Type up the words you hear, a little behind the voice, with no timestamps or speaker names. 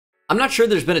I'm not sure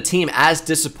there's been a team as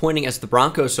disappointing as the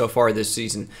Broncos so far this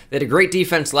season. They had a great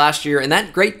defense last year, and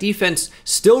that great defense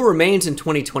still remains in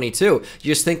 2022. You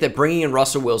just think that bringing in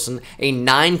Russell Wilson, a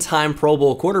 9-time Pro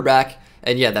Bowl quarterback,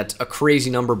 and yeah, that's a crazy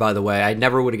number, by the way. I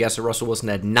never would have guessed that Russell Wilson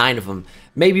had 9 of them.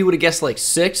 Maybe would have guessed like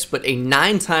 6, but a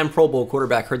 9-time Pro Bowl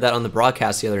quarterback, heard that on the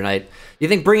broadcast the other night. You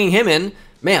think bringing him in,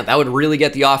 man, that would really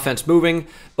get the offense moving.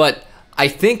 But I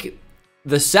think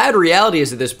the sad reality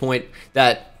is at this point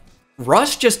that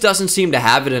Russ just doesn't seem to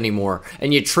have it anymore.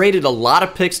 And you traded a lot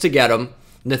of picks to get him.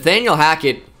 Nathaniel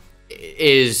Hackett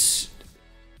is...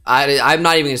 I'm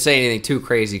not even going to say anything too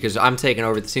crazy because I'm taking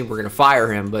over the team. We're going to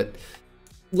fire him. But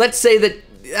let's say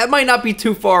that might not be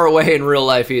too far away in real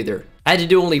life either. I had to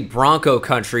do only Bronco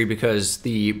country because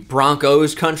the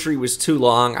Broncos country was too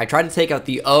long. I tried to take out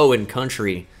the O in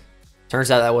country. Turns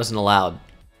out that wasn't allowed.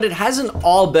 But it hasn't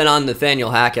all been on Nathaniel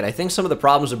Hackett. I think some of the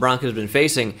problems the Broncos have been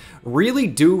facing really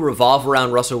do revolve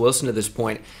around Russell Wilson at this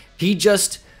point. He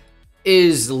just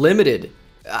is limited.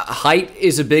 Height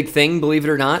is a big thing, believe it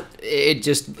or not.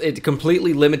 It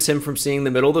completely limits him from seeing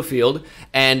the middle of the field,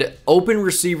 and open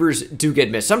receivers do get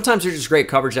missed. Sometimes there's just great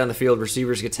coverage down the field.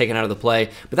 Receivers get taken out of the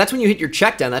play, but that's when you hit your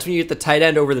check down. That's when you hit the tight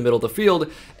end over the middle of the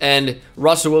field, and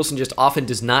Russell Wilson just often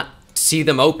does not see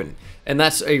them open, and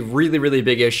that's a really, really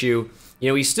big issue. You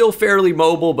know, he's still fairly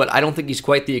mobile, but I don't think he's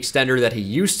quite the extender that he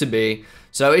used to be.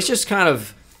 So it's just kind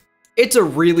of, it's a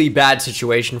really bad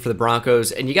situation for the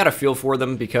Broncos, and you got to feel for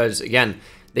them because, again,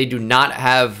 they do not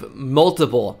have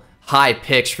multiple high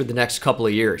picks for the next couple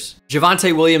of years.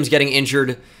 Javonte Williams getting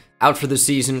injured out for the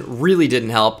season really didn't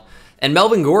help. And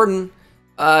Melvin Gordon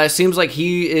seems like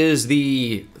he is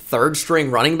the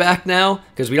third-string running back now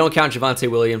because we don't count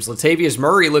Javonte Williams. Latavius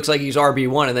Murray looks like he's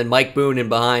RB1, and then Mike Boone in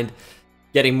behind,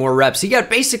 getting more reps. He got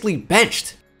basically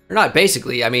benched. Or not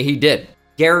basically, I mean, he did.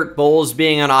 Garrett Bowles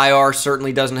being on IR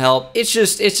certainly doesn't help. It's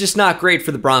just not great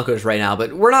for the Broncos right now,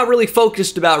 but we're not really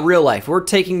focused about real life. We're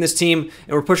taking this team and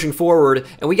we're pushing forward,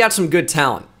 and we got some good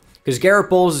talent. Because Garrett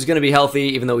Bowles is going to be healthy,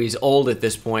 even though he's old at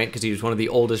this point, because he was one of the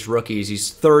oldest rookies.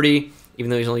 He's 30,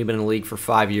 even though he's only been in the league for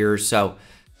 5 years, so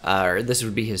this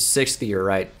would be his 6th year,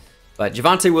 right? But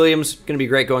Javonte Williams, going to be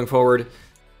great going forward.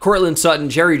 Cortland Sutton,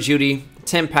 Jerry Jeudy,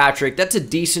 Tim Patrick, that's a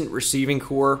decent receiving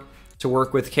core to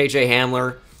work with. KJ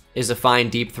Hamler is a fine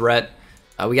deep threat.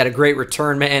 We got a great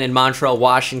return man in Montrell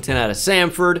Washington out of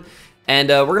Samford. And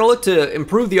we're going to look to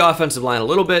improve the offensive line a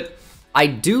little bit. I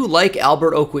do like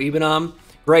Albert Okwuegbunam.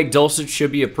 Greg Dulcich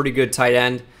should be a pretty good tight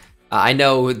end. I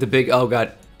know the Big O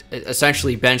got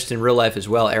essentially benched in real life as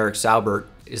well. Eric Saubert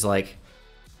is like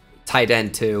tight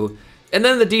end too. And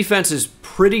then the defense is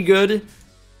pretty good.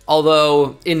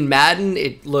 Although in Madden,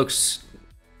 it looks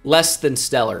less than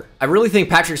stellar. I really think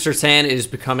Patrick Surtain is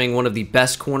becoming one of the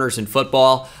best corners in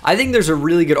football. I think there's a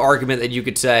really good argument that you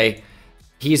could say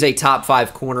he's a top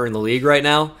 5 corner in the league right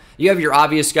now. You have your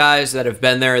obvious guys that have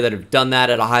been there, that have done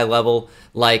that at a high level,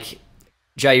 like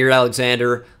Jair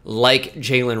Alexander, like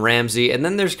Jalen Ramsey. And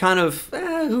then there's kind of,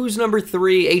 who's number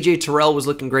 3? AJ Terrell was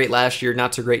looking great last year,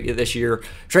 not so great this year.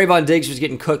 Trayvon Diggs was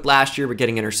getting cooked last year, but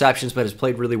getting interceptions, but has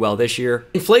played really well this year.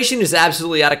 Inflation is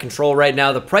absolutely out of control right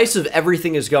now. The price of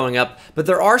everything is going up, but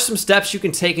there are some steps you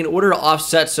can take in order to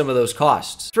offset some of those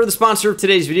costs. For the sponsor of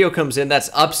today's video comes in, that's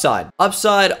Upside.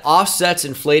 Upside offsets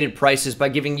inflated prices by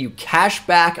giving you cash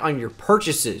back on your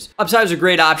purchases. Upside is a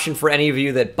great option for any of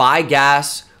you that buy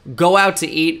gas, go out to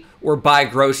eat, or buy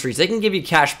groceries. They can give you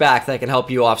cash back that can help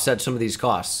you offset some of these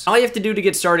costs. All you have to do to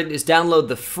get started is download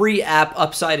the free app.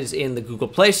 Upside is in the Google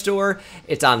Play Store.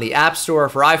 It's on the App Store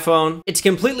for iPhone. It's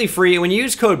completely free, and when you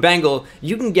use code BENGAL,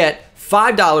 you can get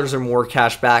 $5 or more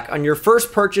cash back on your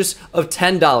first purchase of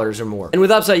 $10 or more. And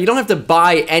with Upside, you don't have to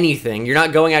buy anything. You're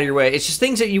not going out of your way. It's just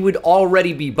things that you would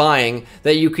already be buying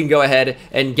that you can go ahead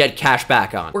and get cash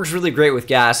back on. Works really great with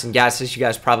gas, and gas, as you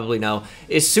guys probably know,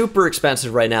 is super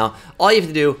expensive right now. All you have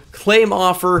to do, claim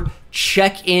offer,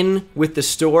 check in with the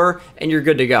store, and you're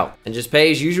good to go. And just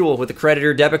pay as usual with a credit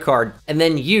or debit card, and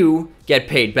then you get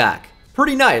paid back.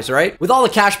 Pretty nice, right? With all the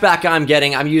cash back I'm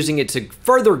getting, I'm using it to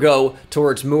further go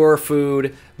towards more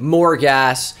food, more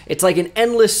gas. It's like an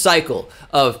endless cycle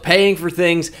of paying for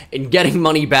things and getting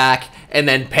money back, and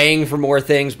then paying for more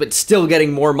things, but still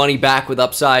getting more money back with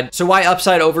Upside. So why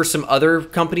Upside over some other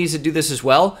companies that do this as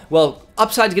well? Well,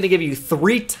 Upside's gonna give you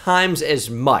 3 times as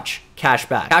much cash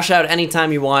back. Cash out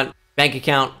anytime you want, bank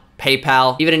account,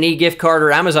 PayPal, even an e-gift card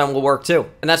or Amazon will work too.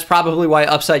 And that's probably why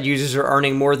Upside users are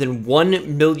earning more than $1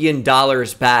 million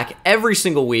back every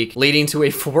single week, leading to a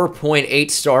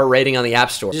 4.8 star rating on the App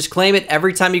Store. Just claim it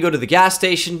every time you go to the gas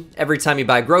station, every time you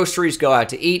buy groceries, go out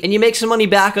to eat, and you make some money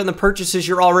back on the purchases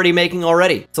you're already making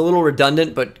already. It's a little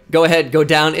redundant, but go ahead, go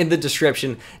down in the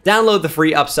description, download the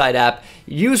free Upside app,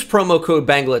 use promo code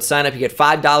Bengal at sign up. You get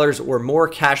 $5 or more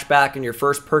cash back on your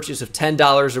first purchase of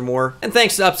 $10 or more. And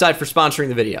thanks to Upside for sponsoring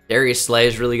the video. Darius Slay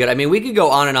is really good. I mean, we could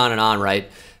go on and on and on, right?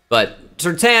 But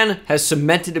Surtain has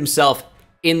cemented himself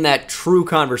in that true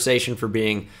conversation for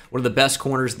being one of the best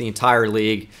corners in the entire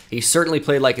league. He certainly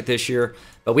played like it this year,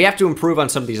 but we have to improve on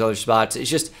some of these other spots. It's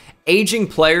just aging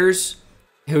players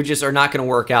who just are not going to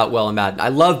work out well in Madden. I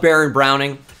love Baron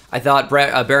Browning. I thought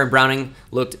Baron Browning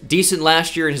looked decent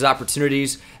last year in his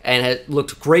opportunities and had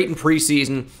looked great in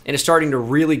preseason and is starting to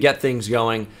really get things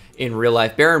going in real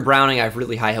life. Baron Browning, I have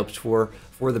really high hopes for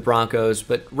the Broncos,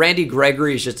 but Randy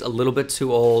Gregory is just a little bit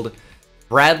too old.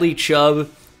 Bradley Chubb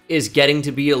is getting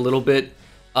to be a little bit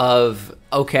of,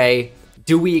 okay,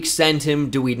 do we extend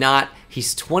him? Do we not?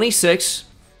 He's 26,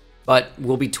 but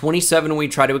will be 27 when we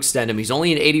try to extend him. He's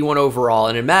only an 81 overall,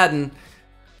 and in Madden,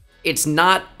 it's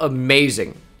not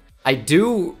amazing. I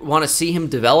do want to see him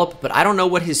develop, but I don't know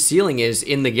what his ceiling is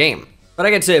in the game. But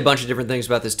I could say a bunch of different things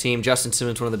about this team. Justin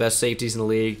Simmons, one of the best safeties in the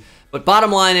league. But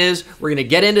bottom line is, we're going to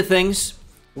get into things.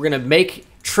 We're going to make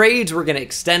trades. We're going to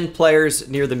extend players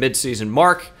near the midseason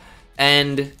mark.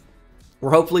 And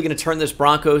we're hopefully going to turn this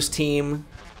Broncos team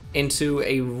into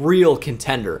a real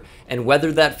contender. And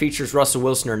whether that features Russell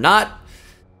Wilson or not,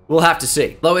 we'll have to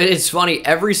see. Though it's funny,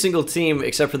 every single team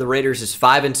except for the Raiders is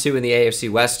 5-2 in the AFC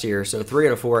West here, so 3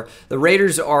 out of 4. The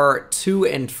Raiders are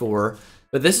 2-4,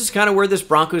 but this is kind of where this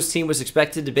Broncos team was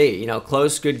expected to be. You know,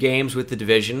 close, good games with the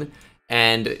division,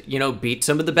 and, you know, beat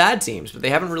some of the bad teams, but they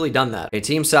haven't really done that. Okay,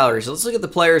 team salaries. So let's look at the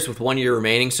players with 1 year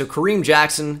remaining. So Kareem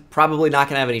Jackson, probably not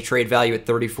going to have any trade value at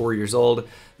 34 years old.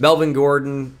 Melvin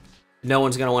Gordon, no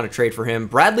one's going to want to trade for him.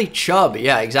 Bradley Chubb,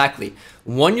 yeah, exactly.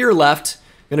 1 year left.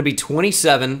 Going to be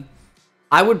 27.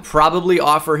 I would probably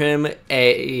offer him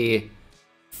a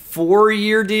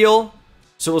 4-year deal.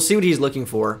 So we'll see what he's looking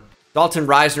for. Dalton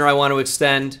Reisner, I want to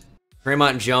extend.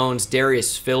 Draymond Jones,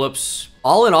 Darius Phillips.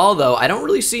 All in all, though, I don't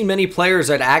really see many players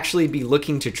I'd actually be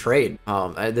looking to trade.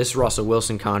 This Russell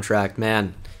Wilson contract,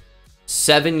 man.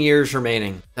 7 years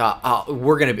remaining.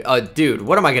 We're going to be... dude,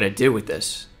 what am I going to do with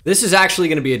this? This is actually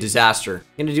going to be a disaster.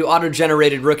 I'm going to do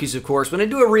auto-generated rookies, of course. When I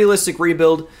do a realistic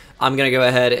rebuild, I'm going to go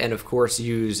ahead and, of course,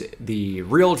 use the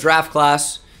real draft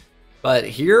class. But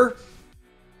here,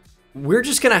 we're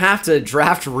just going to have to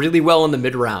draft really well in the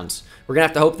mid-rounds. We're going to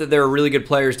have to hope that there are really good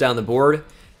players down the board.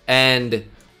 And,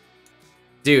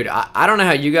 dude, I don't know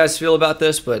how you guys feel about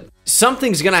this, but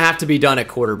something's going to have to be done at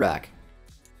quarterback.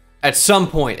 At some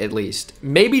point, at least.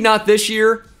 Maybe not this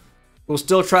year. We'll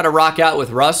still try to rock out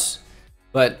with Russ.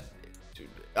 But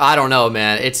I don't know,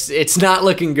 man. It's not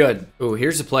looking good. Ooh,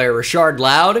 here's a player. Rashard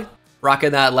Loud.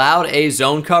 Rocking that Loud. A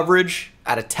zone coverage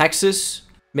out of Texas.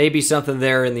 Maybe something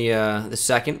there in the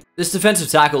second. This defensive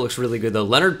tackle looks really good, though.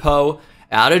 Leonard Poe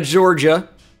out of Georgia.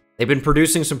 They've been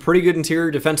producing some pretty good interior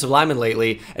defensive linemen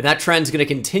lately, and that trend's going to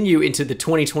continue into the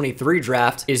 2023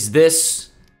 draft. Is this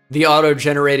the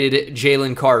auto-generated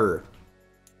Jalen Carter?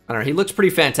 I don't know. He looks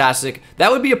pretty fantastic.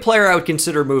 That would be a player I would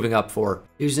consider moving up for.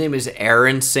 His name is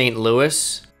Aaron St.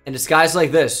 Louis. And it's guys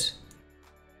like this.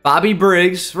 Bobby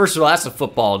Briggs. First of all, that's a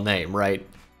football name, right?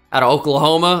 Out of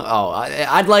Oklahoma. Oh,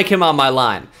 I'd like him on my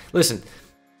line. Listen,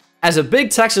 as a big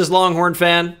Texas Longhorn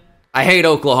fan, I hate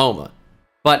Oklahoma.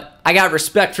 But I got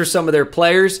respect for some of their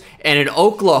players. And an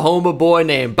Oklahoma boy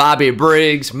named Bobby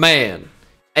Briggs, man.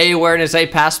 A awareness, A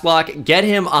pass block. Get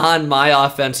him on my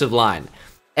offensive line.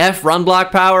 F run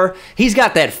block power. He's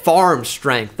got that farm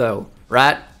strength, though,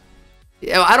 right?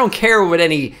 I don't care what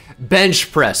any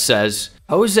bench press says.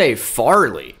 Jose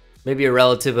Farley. Maybe a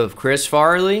relative of Chris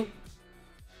Farley.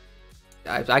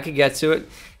 I could get to it.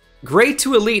 Great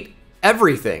to elite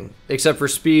everything, except for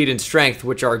speed and strength,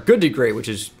 which are good to great, which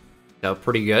is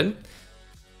pretty good.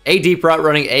 A deep route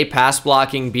running, A pass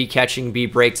blocking, B catching, B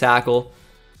break tackle.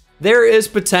 There is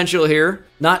potential here.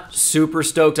 Not super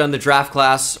stoked on the draft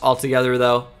class altogether,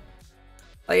 though.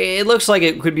 It looks like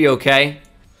it could be okay.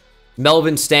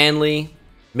 Melvin Stanley,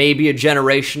 maybe a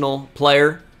generational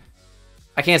player.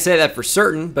 I can't say that for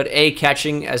certain, but A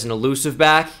catching as an elusive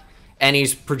back, and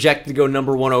he's projected to go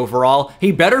 #1 overall.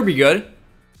 He better be good.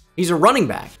 He's a running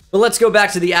back. But let's go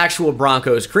back to the actual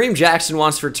Broncos. Kareem Jackson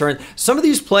wants to return. Some of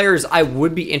these players I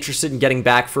would be interested in getting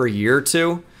back for a year or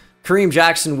two. Kareem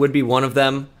Jackson would be one of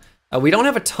them. We don't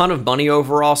have a ton of money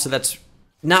overall, so that's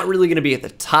not really going to be at the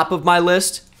top of my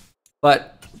list.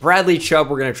 But Bradley Chubb,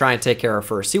 we're going to try and take care of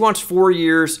first. He wants 4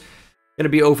 years, going to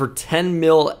be over 10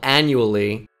 mil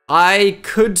annually. I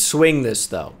could swing this,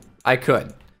 though. I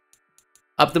could.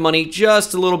 Up the money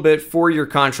just a little bit, 4-year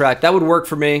contract. That would work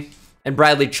for me. And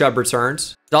Bradley Chubb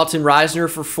returns. Dalton Reisner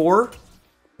for 4.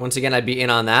 Once again, I'd be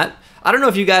in on that. I don't know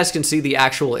if you guys can see the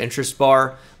actual interest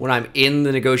bar when I'm in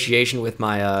the negotiation with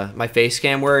my my face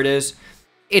cam where it is.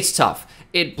 It's tough.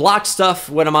 It blocks stuff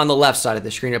when I'm on the left side of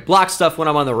the screen. It blocks stuff when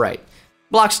I'm on the right.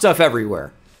 Blocks stuff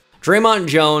everywhere. Draymond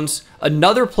Jones,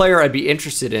 another player I'd be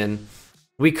interested in.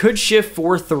 We could shift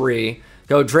 4-3,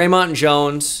 go Draymond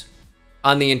Jones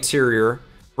on the interior,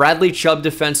 Bradley Chubb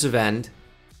defensive end.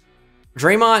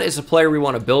 Draymond is a player we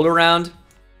want to build around.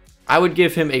 I would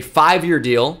give him a 5-year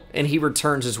deal, and he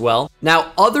returns as well.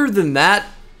 Now, other than that,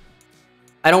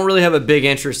 I don't really have a big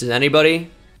interest in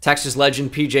anybody. Texas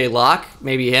legend PJ Locke,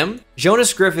 maybe him.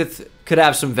 Jonas Griffith could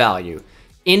have some value.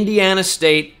 Indiana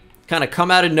State, kind of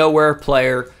come out of nowhere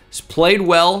player. He's played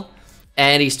well,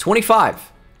 and he's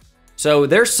 25. So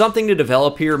there's something to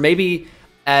develop here. Maybe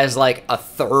as like a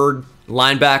third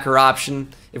linebacker option.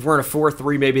 If we're in a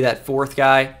 4-3, maybe that fourth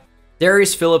guy.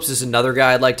 Darius Phillips is another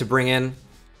guy I'd like to bring in.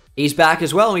 He's back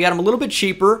as well, and we got him a little bit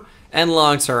cheaper and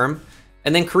long-term.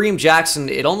 And then Kareem Jackson,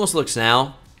 it almost looks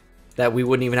now that we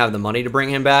wouldn't even have the money to bring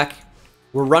him back.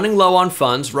 We're running low on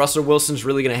funds. Russell Wilson's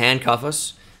really going to handcuff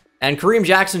us. And Kareem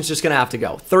Jackson's just going to have to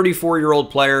go. 34-year-old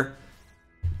player.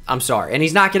 I'm sorry. And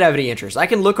he's not going to have any interest. I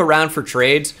can look around for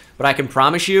trades, but I can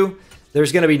promise you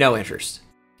there's going to be no interest.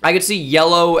 I could see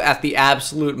yellow at the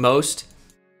absolute most.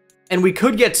 And we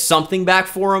could get something back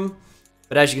for him.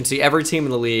 But as you can see, every team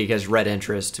in the league has red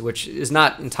interest, which is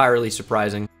not entirely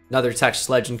surprising. Another Texas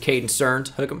legend, Caden Stearns.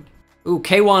 Hook him. Ooh,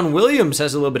 K'Wan Williams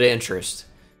has a little bit of interest.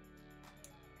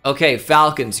 Okay,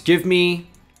 Falcons, give me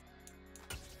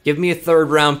a 3rd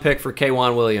round pick for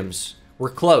K'Wan Williams. We're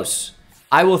close.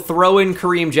 I will throw in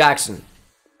Kareem Jackson.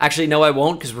 Actually, no, I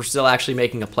won't, because we're still actually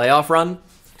making a playoff run.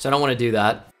 So I don't want to do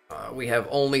that. We have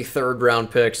only 3rd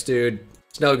round picks, dude.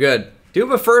 It's no good. Do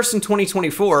have a 1st in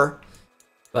 2024,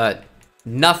 but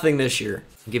nothing this year.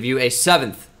 I'll give you a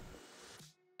 7th.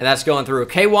 And that's going through.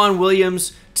 K'Wan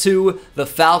Williams to the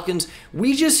Falcons.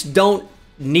 We just don't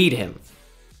need him.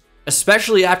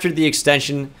 Especially after the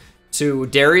extension to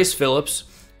Darius Phillips.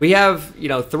 We have,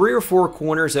 3 or 4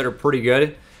 corners that are pretty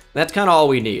good. That's kind of all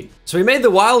we need. So we made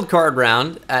the wild card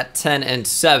round at 10 and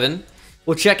 7.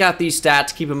 We'll check out these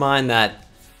stats. Keep in mind that,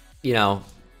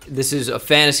 this is a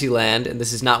fantasy land, and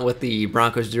this is not what the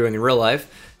Broncos are doing in real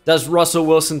life. Does Russell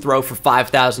Wilson throw for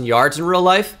 5,000 yards in real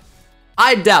life?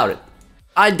 I doubt it.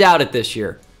 I doubt it this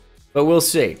year, but we'll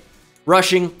see.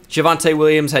 Rushing, Javonte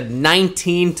Williams had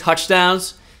 19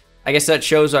 touchdowns. I guess that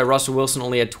shows why Russell Wilson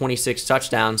only had 26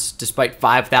 touchdowns despite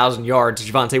 5,000 yards.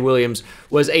 Javonte Williams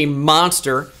was a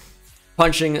monster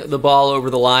punching the ball over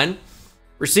the line.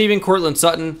 Receiving, Courtland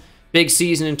Sutton, big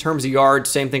season in terms of yards.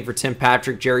 Same thing for Tim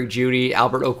Patrick, Jerry Jeudy,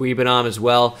 Albert Okwuegbunam as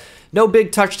well. No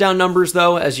big touchdown numbers,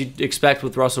 though, as you'd expect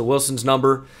with Russell Wilson's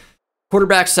number.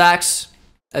 Quarterback sacks,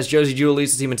 as Josie Jewell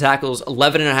leads the team in tackles,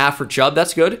 11.5 for Chubb.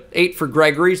 That's good. 8 for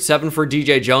Gregory, 7 for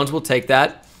DJ Jones. We'll take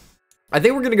that. I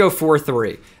think we're going to go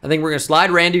 4-3. I think we're going to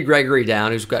slide Randy Gregory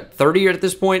down, who's got 30 at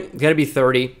this point. Going to be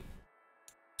 30.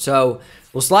 So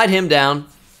we'll slide him down.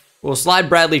 We'll slide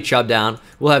Bradley Chubb down.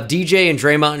 We'll have DJ and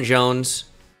Draymond Jones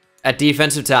at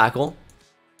defensive tackle.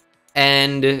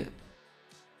 And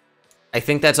I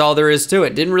think that's all there is to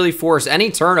it. Didn't really force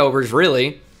any turnovers,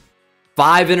 really.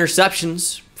 5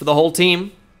 interceptions for the whole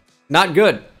team. Not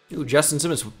good. Ooh, Justin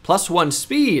Simmons, +1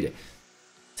 speed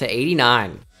to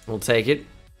 89. We'll take it.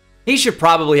 He should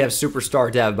probably have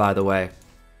superstar dev, by the way.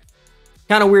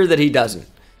 Kind of weird that he doesn't.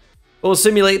 We'll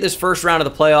simulate this first round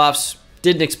of the playoffs.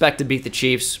 Didn't expect to beat the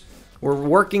Chiefs. We're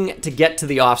working to get to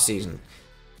the offseason.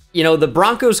 The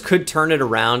Broncos could turn it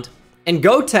around and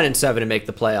go 10 and 7 and make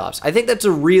the playoffs. I think that's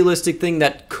a realistic thing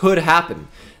that could happen.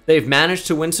 They've managed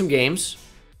to win some games.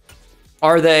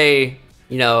 Are they,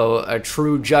 a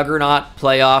true juggernaut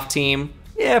playoff team?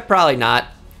 Yeah, probably not.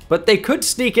 But they could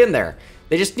sneak in there.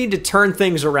 They just need to turn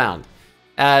things around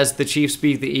as the Chiefs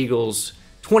beat the Eagles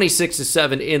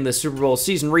 26-7 in the Super Bowl.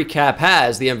 Season recap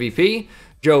has the MVP,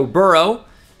 Joe Burrow,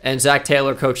 and Zach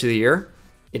Taylor, Coach of the Year.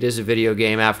 It is a video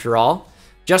game after all.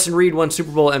 Justin Reed won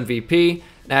Super Bowl MVP.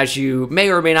 And as you may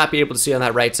or may not be able to see on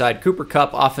that right side, Cooper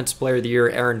Kupp, Offensive Player of the Year,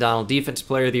 Aaron Donald, Defensive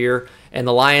Player of the Year, and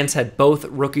the Lions had both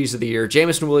Rookies of the Year,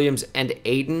 Jameson Williams and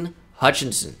Aiden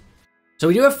Hutchinson. So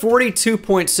we do have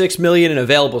 $42.6 million in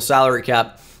available salary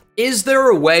cap. Is there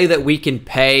a way that we can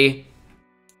pay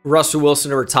Russell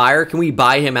Wilson to retire? Can we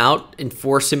buy him out and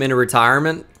force him into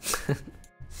retirement?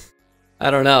 I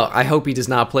don't know. I hope he does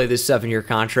not play this 7-year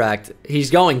contract.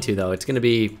 He's going to, though. It's gonna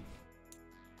be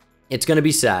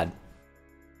sad.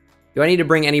 Do I need to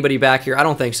bring anybody back here? I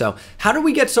don't think so. How did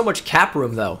we get so much cap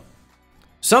room, though?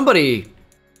 Somebody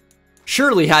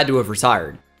surely had to have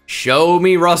retired. Show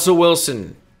me Russell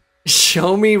Wilson.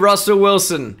 Show me Russell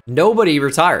Wilson. Nobody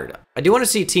retired. I do want to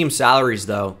see team salaries,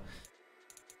 though.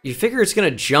 You figure it's going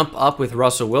to jump up with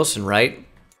Russell Wilson, right?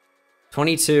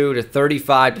 22 to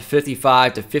 35 to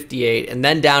 55 to 58, and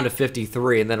then down to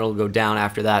 53, and then it'll go down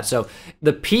after that. So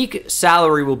the peak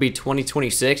salary will be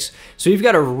 2026. So we've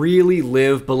got to really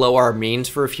live below our means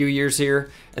for a few years here,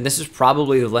 and this is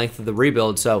probably the length of the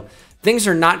rebuild. So things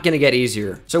are not going to get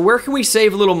easier. So where can we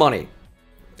save a little money?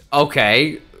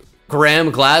 Okay,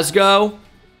 Graham Glasgow?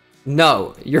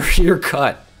 No, you're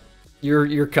cut.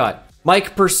 You're cut.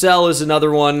 Mike Purcell is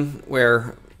another one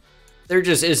where there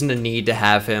just isn't a need to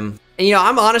have him. And, you know,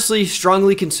 I'm honestly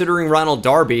strongly considering Ronald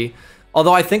Darby,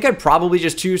 although I think I'd probably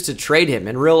just choose to trade him.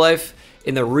 In real life,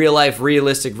 in the real-life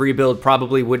realistic rebuild,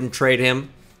 probably wouldn't trade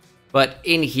him. But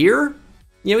in here,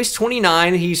 you know, he's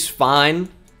 29, he's fine.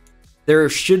 There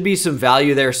should be some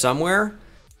value there somewhere.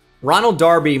 Ronald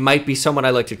Darby might be someone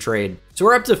I like to trade. So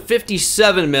we're up to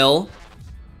 57 mil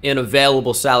in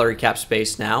available salary cap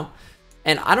space now.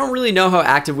 And I don't really know how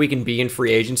active we can be in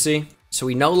free agency. So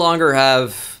we no longer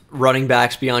have running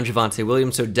backs beyond Javonte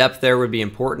Williams, so depth there would be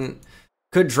important.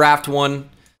 Could draft one.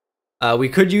 We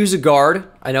could use a guard.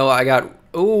 I know I got...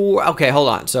 Oh, okay, hold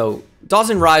on. So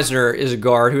Dawson Reisner is a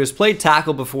guard who has played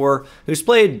tackle before, who's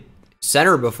played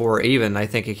center before even, I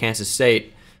think, at Kansas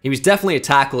State. He was definitely a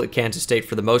tackle at Kansas State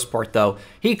for the most part, though.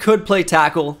 He could play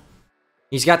tackle.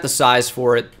 He's got the size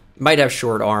for it. Might have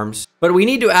short arms. But we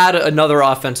need to add another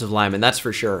offensive lineman, that's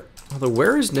for sure. Although,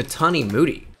 where is Netani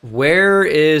Moody? Where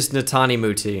is Netani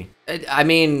Muti? I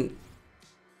mean,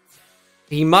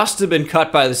 he must have been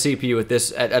cut by the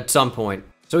CPU at some point.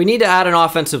 So we need to add an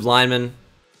offensive lineman.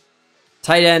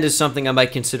 Tight end is something I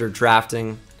might consider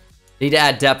drafting. Need to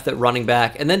add depth at running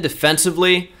back. And then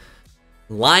defensively,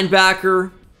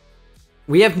 linebacker.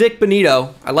 We have Nick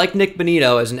Bonito. I like Nick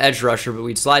Bonito as an edge rusher, but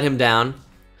we'd slide him down.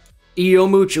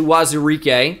 Iomuch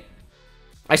Uwazurike.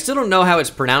 I still don't know how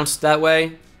it's pronounced that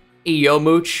way.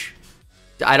 Iomuch.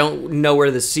 I don't know where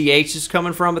the CH is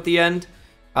coming from at the end.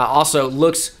 Also,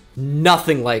 looks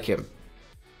nothing like him.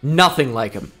 Nothing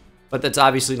like him. But that's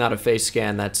obviously not a face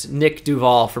scan. That's Nick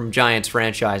Duval from Giants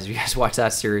franchise, if you guys watch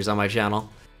that series on my channel.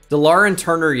 DeLaren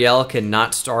Turner-Yell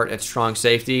cannot start at strong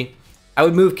safety. I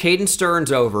would move Caden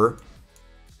Stearns over.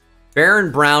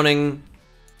 Baron Browning.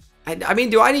 I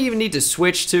mean, do I even need to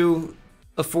switch to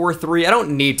a 4-3? I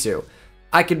don't need to.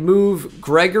 I could move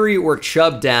Gregory or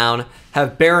Chubb down,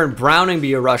 have Baron Browning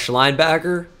be a rush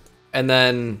linebacker, and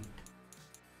then,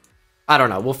 I don't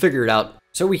know, we'll figure it out.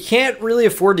 So we can't really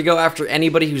afford to go after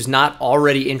anybody who's not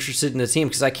already interested in the team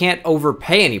because I can't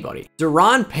overpay anybody.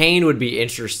 Deron Payne would be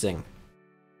interesting.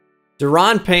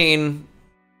 Deron Payne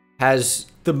has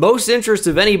the most interest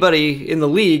of anybody in the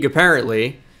league,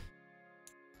 apparently.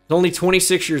 He's only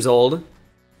 26 years old.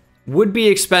 Would be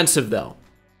expensive, though.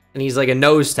 And he's like a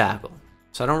nose tackle.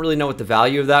 So I don't really know what the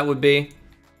value of that would be.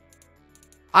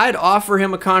 I'd offer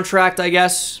him a contract, I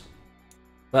guess.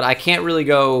 But I can't really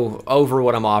go over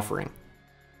what I'm offering.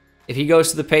 If he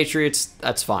goes to the Patriots,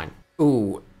 that's fine.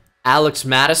 Ooh, Alex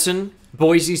Madison,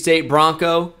 Boise State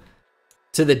Bronco,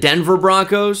 to the Denver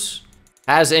Broncos.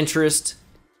 Has interest.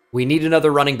 We need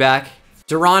another running back.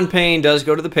 Deron Payne does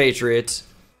go to the Patriots.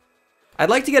 I'd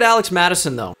like to get Alex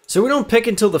Madison, though. So we don't pick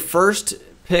until the first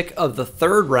pick of the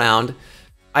 3rd round.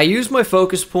 I use my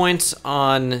focus points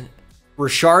on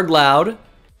Rashard Loud,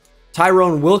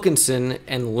 Tyrone Wilkinson,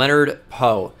 and Leonard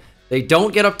Poe. They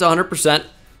don't get up to 100%,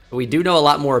 but we do know a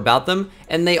lot more about them,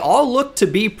 and they all look to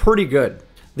be pretty good.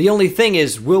 The only thing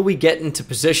is, will we get into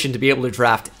position to be able to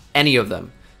draft any of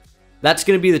them? That's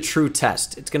going to be the true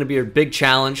test. It's going to be a big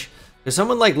challenge. Because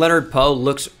someone like Leonard Poe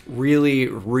looks really,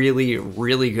 really,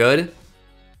 really good.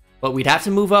 But we'd have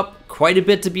to move up quite a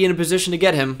bit to be in a position to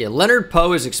get him. Yeah, Leonard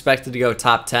Poe is expected to go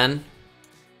top 10.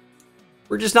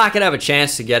 We're just not going to have a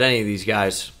chance to get any of these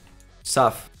guys. It's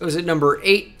tough. It was at number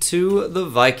 8 to the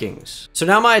Vikings. So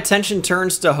now my attention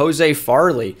turns to Jose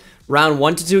Farley. Round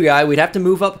 1 to 2 guy. We'd have to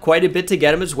move up quite a bit to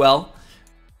get him as well.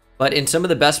 But in some of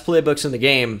the best playbooks in the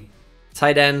game,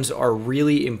 tight ends are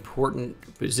really important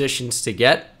positions to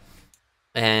get.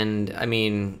 And, I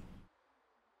mean,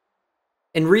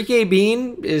 Enrique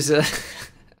Bean is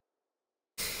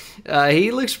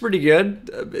he looks pretty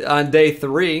good on day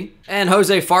 3. And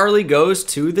Jose Farley goes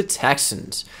to the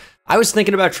Texans. I was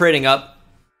thinking about trading up.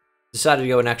 Decided to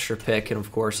go an extra pick. And,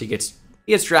 of course, he gets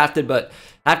he gets drafted, but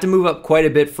I have to move up quite a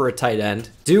bit for a tight end.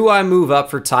 Do I move up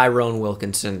for Tyrone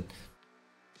Wilkinson?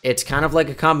 It's kind of like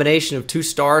a combination of 2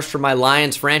 stars from my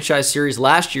Lions franchise series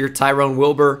last year, Tyrone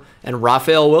Wilbur and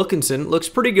Raphael Wilkinson. Looks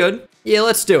pretty good. Yeah,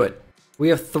 let's do it. We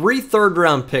have 3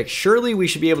 third-round picks. Surely we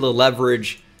should be able to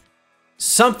leverage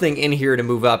something in here to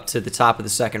move up to the top of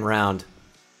the 2nd round.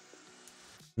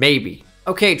 Maybe.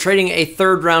 Okay, trading a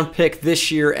 3rd-round pick this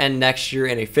year and next year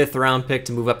and a 5th-round pick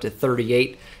to move up to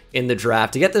 38 in the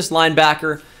draft. To get this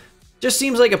linebacker, just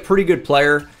seems like a pretty good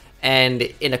player. And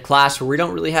in a class where we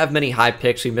don't really have many high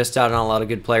picks, we missed out on a lot of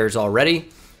good players already.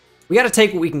 We got to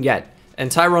take what we can get.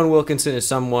 And Tyrone Wilkinson is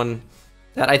someone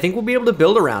that I think we'll be able to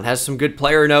build around. Has some good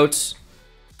player notes.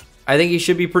 I think he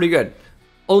should be pretty good.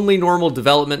 Only normal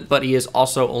development, but he is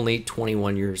also only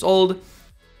 21 years old.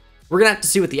 We're going to have to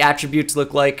see what the attributes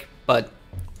look like, but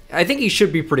I think he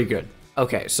should be pretty good.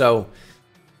 Okay, so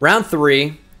round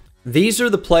 3. These are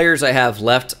the players I have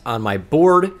left on my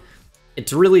board.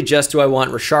 It's really just, do I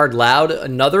want Rashard Loud,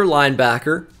 another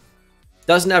linebacker.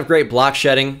 Doesn't have great block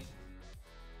shedding.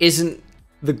 Isn't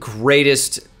the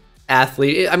greatest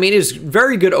athlete. I mean, is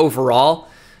very good overall,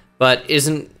 but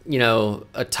isn't, you know,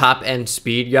 a top-end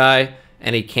speed guy,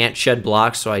 and he can't shed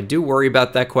blocks, so I do worry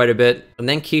about that quite a bit. And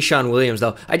then Keyshawn Williams,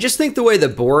 though. I just think the way the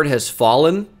board has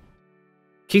fallen,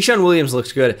 Keyshawn Williams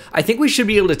looks good. I think we should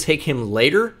be able to take him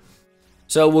later.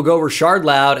 So we'll go Rashard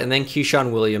Loud and then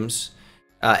Keyshawn Williams.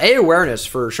 Awareness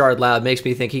for Rashard Loud makes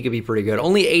me think he could be pretty good.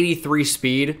 Only 83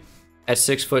 speed at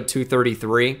 6 foot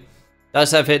 233.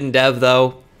 Does have hidden dev,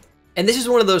 though. And this is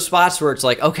one of those spots where it's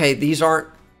like, okay, these aren't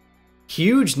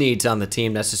huge needs on the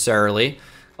team necessarily.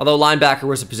 Although linebacker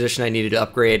was a position I needed to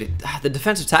upgrade. The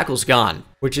defensive tackle's gone,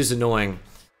 which is annoying.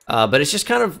 But it's just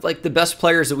kind of like the best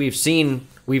players that we've seen,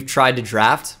 we've tried to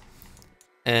draft.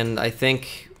 And I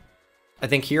think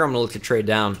here I'm going to look to trade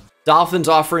down. Dolphins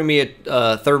offering me a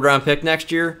 3rd round pick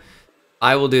next year.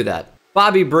 I will do that.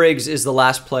 Bobby Briggs is the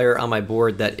last player on my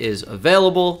board that is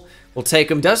available. We'll take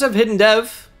him. Does have hidden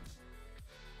dev.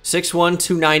 6'1",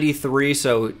 293,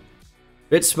 so a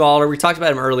bit smaller. We talked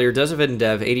about him earlier. Does have hidden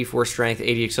dev. 84 strength,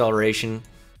 80 acceleration.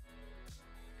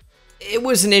 It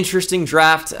was an interesting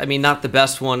draft. I mean, not the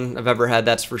best one I've ever had,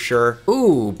 that's for sure.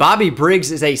 Ooh, Bobby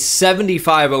Briggs is a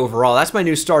 75 overall. That's my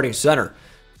new starting center.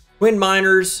 Quinn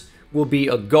Miners will be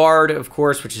a guard, of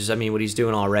course, which is, I mean, what he's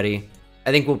doing already.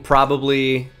 I think we'll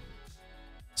probably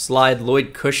slide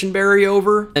Lloyd Cushenberry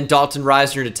over and Dalton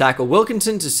Reisner to tackle.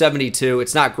 Wilkinson to 72.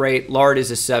 It's not great. Lard is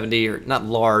a 70, or not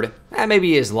Lard.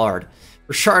 Maybe he is Lard.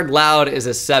 Rashard Loud is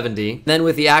a 70. Then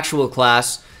with the actual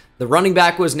class, the running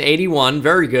back was an 81.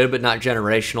 Very good, but not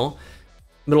generational.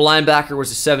 Middle linebacker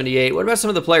was a 78. What about some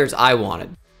of the players I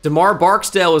wanted? DeMar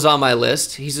Barksdale was on my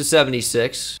list. He's a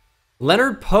 76.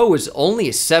 Leonard Poe is only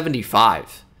a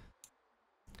 75.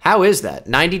 How is that?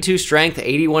 92 strength,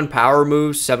 81 power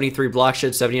moves, 73 block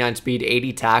shed, 79 speed,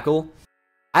 80 tackle.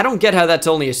 I don't get how that's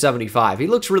only a 75. He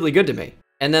looks really good to me.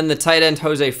 And then the tight end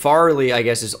Jose Farley, I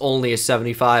guess, is only a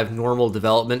 75 normal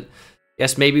development.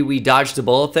 Yes, maybe we dodged a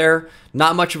bullet there.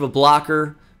 Not much of a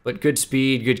blocker, but good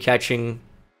speed, good catching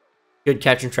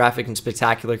traffic, and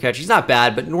spectacular catch. He's not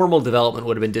bad, but normal development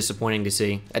would have been disappointing to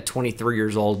see at 23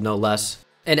 years old, no less.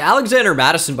 And Alexander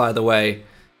Madison, by the way,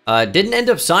 didn't end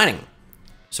up signing.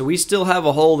 So we still have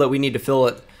a hole that we need to fill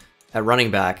it at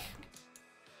running back.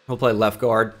 He'll play left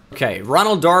guard. Okay,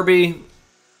 Ronald Darby,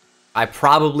 I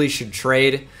probably should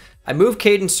trade. I moved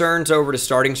Caden Stearns over to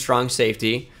starting strong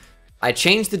safety. I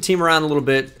changed the team around a little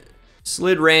bit,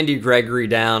 slid Randy Gregory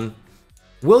down.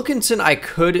 Wilkinson, I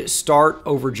could start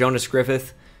over Jonas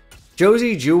Griffith.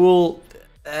 Josie Jewell,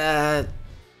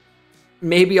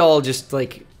 maybe I'll just,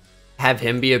 like, have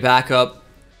him be a backup.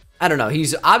 I don't know.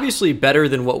 He's obviously better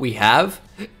than what we have,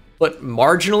 but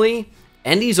marginally,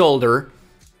 and he's older.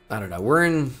 I don't know. We're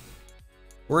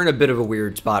in a bit of a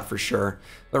weird spot for sure.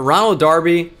 But Ronald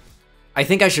Darby, I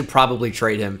think I should probably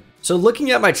trade him. So looking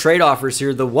at my trade offers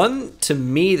here, the one to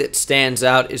me that stands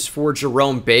out is for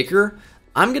Jerome Baker.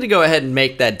 I'm going to go ahead and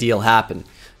make that deal happen.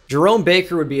 Jerome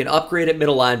Baker would be an upgrade at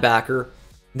middle linebacker.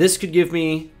 This could give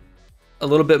me a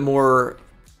little bit more,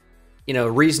 you know,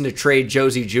 reason to trade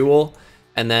Josie Jewell,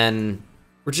 and then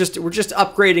we're just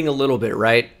upgrading a little bit,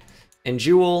 right? And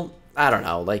Jewell, I don't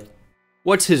know, like,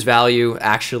 what's his value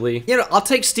actually? You know, I'll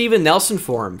take Steven Nelson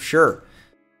for him, sure.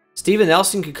 Steven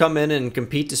Nelson could come in and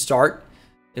compete to start,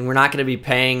 and we're not going to be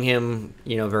paying him,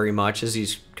 you know, very much as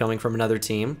he's coming from another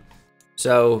team.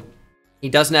 So he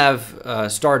doesn't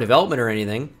have star development or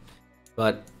anything,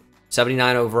 but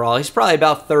 79 overall. He's probably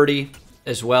about 30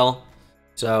 as well.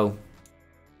 So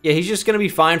yeah, he's just going to be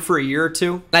fine for a year or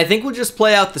two. And I think we'll just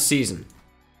play out the season.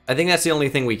 I think that's the only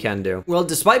thing we can do. Well,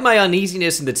 despite my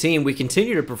uneasiness in the team, we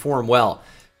continue to perform well.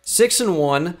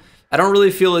 6-1. I don't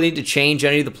really feel a need to change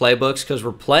any of the playbooks because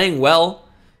we're playing well.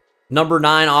 Number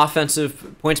 9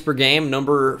 offensive points per game.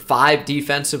 Number 5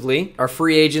 defensively. Our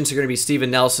free agents are going to be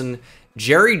Steven Nelson,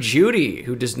 Jerry Jeudy,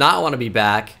 who does not want to be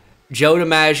back, Joe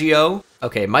DiMaggio.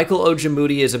 Okay, Michael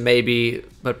Ojemudia is a maybe,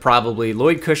 but probably.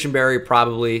 Lloyd Cushenberry,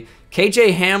 probably.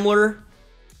 KJ Hamler.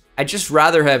 I'd just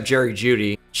rather have Jerry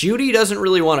Jeudy. Jeudy doesn't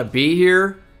really want to be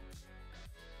here.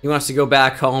 He wants to go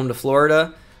back home to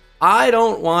Florida. I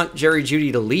don't want Jerry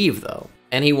Jeudy to leave, though.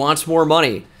 And he wants more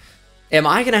money. Am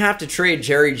I going to have to trade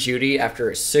Jerry Jeudy after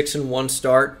a 6-1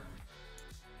 start?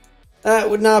 That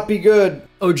would not be good.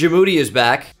 Ojemudia is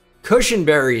back.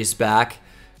 Cushenberry is back.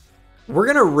 We're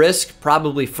going to risk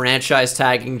probably franchise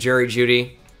tagging Jerry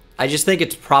Jeudy. I just think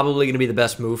it's probably going to be the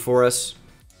best move for us.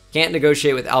 Can't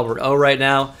negotiate with Albert O right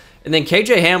now. And then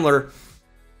KJ Hamler,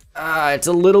 it's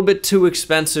a little bit too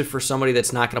expensive for somebody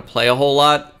that's not going to play a whole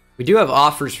lot. We do have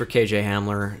offers for KJ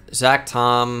Hamler. Zach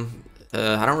Tom,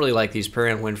 I don't really like these.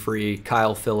 Perrion Winfrey,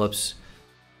 Kyle Phillips.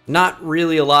 Not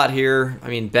really a lot here. I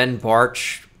mean, Ben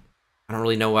Barch, I don't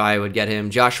really know why I would get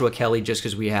him. Joshua Kelly, just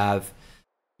because we have,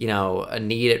 you know, a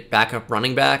need at backup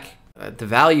running back. The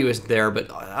value isn't there,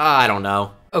 but I don't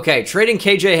know. Okay, trading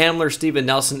KJ Hamler, Steven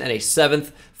Nelson, and a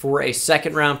 7th for a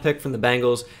 2nd-round pick from the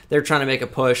Bengals. They're trying to make a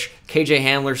push. KJ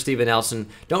Hamler, Steven Nelson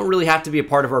don't really have to be a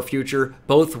part of our future.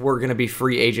 Both were going to be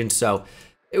free agents, so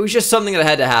it was just something that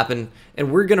had to happen, and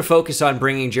we're going to focus on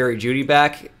bringing Jerry Jeudy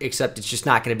back, except it's just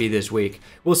not going to be this week.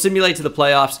 We'll simulate to the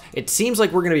playoffs. It seems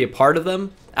like we're going to be a part of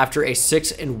them after a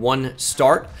 6-1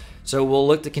 start, so we'll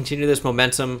look to continue this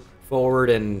momentum forward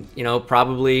and, you know,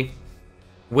 probably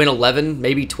win 11,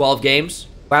 maybe 12 games.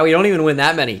 Wow, we don't even win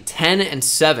that many.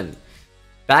 10-7.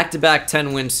 Back-to-back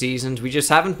 10-win seasons. We just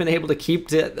haven't been able to keep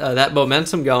that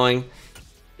momentum going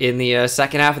in the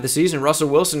second half of the season. Russell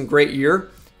Wilson, great year.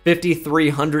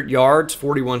 5,300 yards,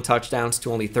 41 touchdowns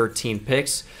to only 13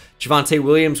 picks. Javonte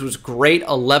Williams was great.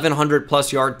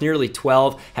 1,100-plus yards, nearly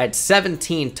 12. Had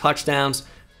 17 touchdowns.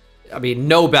 I mean,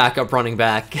 no backup running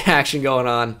back action going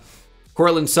on.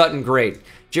 Courtland Sutton, great.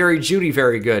 Jerry Jeudy,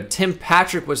 very good. Tim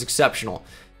Patrick was exceptional.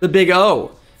 The Big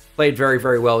O played very,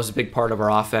 very well. Was a big part of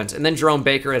our offense. And then Jerome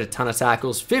Baker had a ton of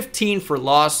tackles. 15 for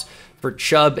loss for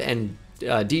Chubb and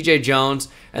DJ Jones.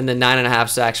 And then 9.5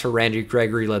 sacks for Randy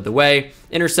Gregory led the way.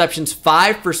 Interceptions,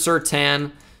 5 for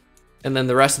Surtain. And then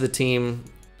the rest of the team,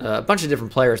 a bunch of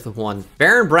different players with 1.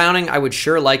 Baron Browning, I would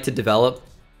sure like to develop.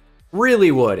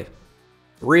 Really would.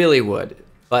 Really would.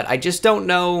 But I just don't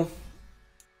know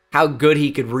how good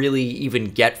he could really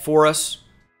even get for us,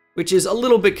 which is a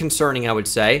little bit concerning, I would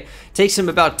say. It takes him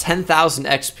about 10,000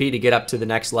 XP to get up to the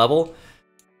next level.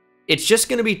 It's just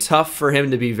going to be tough for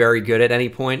him to be very good at any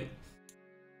point.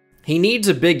 He needs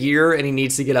a big year, and he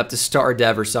needs to get up to star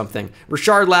dev or something.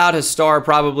 Rashard Loud has star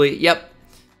probably. Yep,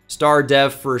 star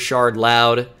dev for Rashard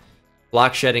Loud.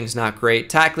 Block shedding's not great.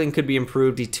 Tackling could be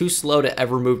improved. He's too slow to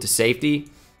ever move to safety.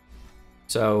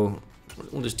 So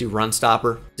we'll just do run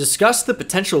stopper. Discuss the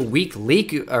potential weak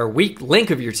link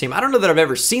of your team. I don't know that I've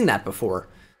ever seen that before.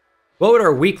 What would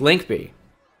our weak link be?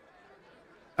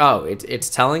 Oh, it's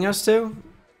telling us to?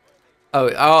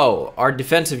 Oh, our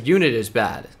defensive unit is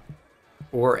bad.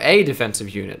 Or a defensive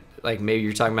unit. Like maybe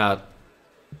you're talking about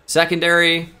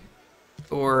secondary,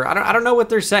 or I don't know what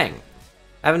they're saying.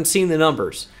 I haven't seen the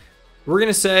numbers. We're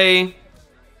gonna say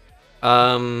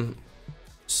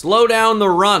slow down the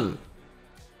run.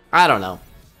 I don't know.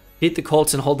 Beat the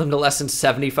Colts and hold them to less than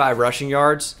 75 rushing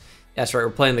yards. That's right,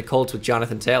 we're playing the Colts with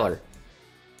Jonathan Taylor.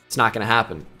 It's not going to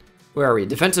happen. Where are we?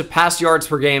 Defensive pass yards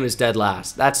per game is dead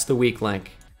last. That's the weak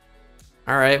link.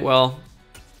 All right, well,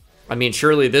 I mean,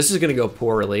 surely this is going to go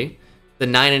poorly. The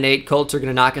 9-8 Colts are going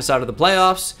to knock us out of the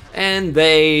playoffs, and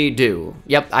they do.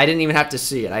 Yep, I didn't even have to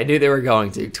see it. I knew they were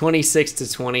going to.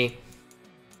 26-20,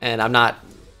 and I'm not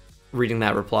reading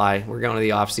that reply. We're going to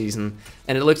the offseason,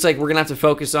 and it looks like we're going to have to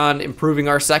focus on improving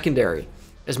our secondary.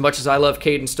 As much as I love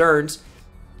Caden Stearns,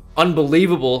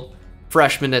 unbelievable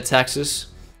freshman at Texas,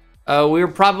 we're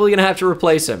probably going to have to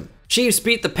replace him. Chiefs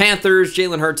beat the Panthers.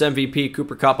 Jalen Hurts MVP,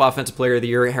 Cooper Kupp Offensive Player of the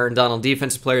Year, Aaron Donald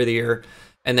Defensive Player of the Year,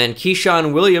 and then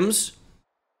Keyshawn Williams,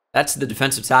 that's the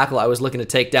defensive tackle I was looking to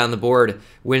take down the board,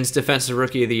 wins Defensive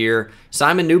Rookie of the Year.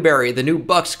 Simon Newberry, the new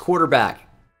Bucs quarterback,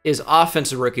 is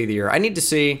Offensive Rookie of the Year. I need to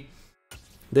see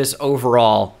this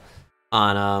overall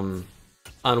on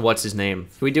what's his name.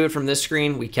 Can we do it from this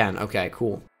screen? We can. Okay,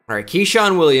 cool. All right,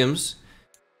 Keyshawn Williams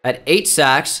at 8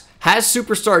 sacks, has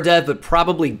superstar dev, but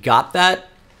probably got that.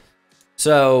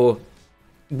 So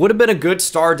would have been a good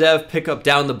star dev pickup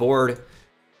down the board,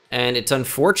 and it's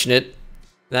unfortunate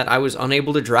that I was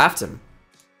unable to draft him.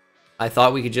 I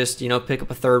thought we could just, you know, pick up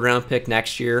a 3rd round pick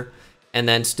next year and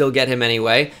then still get him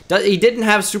anyway. He didn't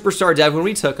have superstar dev when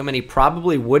we took him, and he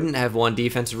probably wouldn't have won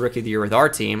Defensive Rookie of the Year with our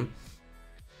team.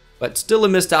 But still a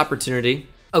missed opportunity.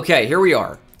 Okay, here we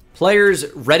are.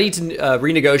 Players ready to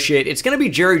renegotiate. It's going to be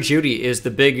Jerry Jeudy is the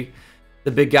big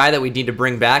guy that we need to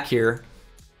bring back here.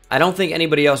 I don't think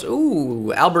anybody else.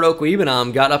 Ooh, Albert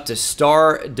Okwuegbunam got up to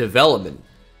star development.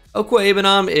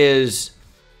 Okwuegbunam is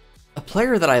a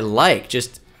player that I like.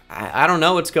 Just, I don't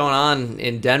know what's going on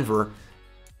in Denver.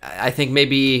 I think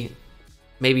maybe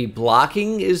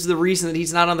blocking is the reason that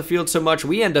he's not on the field so much.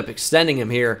 We end up extending him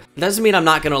here. It doesn't mean I'm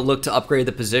not going to look to upgrade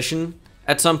the position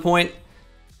at some point,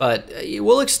 but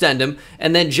we'll extend him.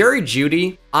 And then Jerry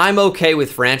Jeudy, I'm okay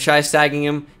with franchise tagging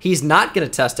him. He's not going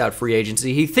to test out free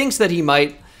agency. He thinks that he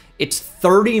might. It's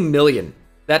 $30 million.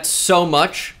 That's so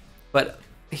much, but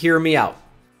hear me out.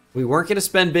 We weren't going to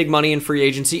spend big money in free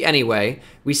agency anyway.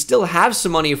 We still have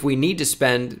some money if we need to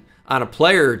spend on a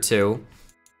player or two.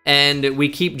 And we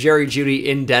keep Jerry Jeudy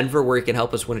in Denver where he can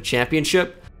help us win a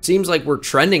championship. Seems like we're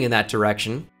trending in that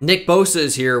direction. Nick Bosa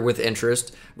is here with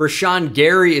interest. Rashawn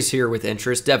Gary is here with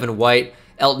interest. Devin White,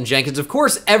 Elton Jenkins. Of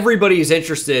course, everybody is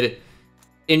interested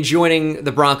in joining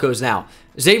the Broncos now.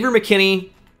 Xavier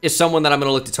McKinney is someone that I'm going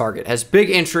to look to target. Has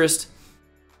big interest.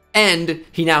 And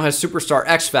he now has superstar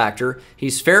X Factor.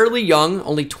 He's fairly young,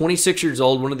 only 26 years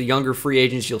old, one of the younger free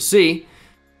agents you'll see.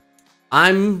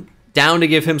 I'm down to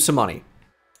give him some money.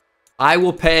 I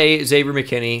will pay Xavier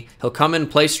McKinney. He'll come in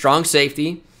and play strong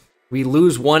safety. We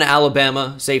lose one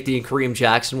Alabama safety in Kareem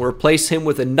Jackson. We'll replace him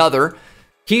with another.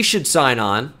 He should sign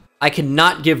on. I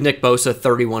cannot give Nick Bosa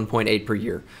 31.8 per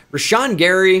year. Rashawn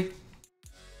Gary,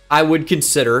 I would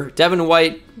consider. Devin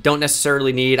White, don't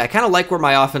necessarily need. I kind of like where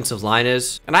my offensive line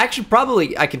is. And I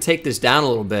actually I can take this down a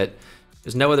little bit.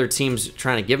 There's no other teams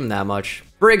trying to give him that much.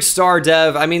 Briggs, star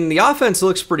dev. I mean, the offense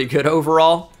looks pretty good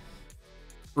overall.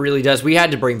 Really does. We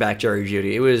had to bring back Jerry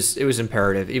Jeudy. It was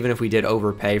imperative, even if we did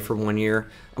overpay for 1 year.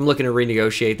 I'm looking to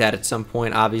renegotiate that at some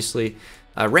point, obviously.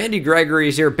 Randy Gregory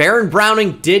is here. Baron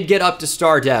Browning did get up to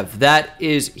star dev. That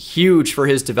is huge for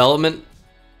his development.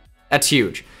 That's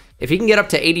huge. If he can get up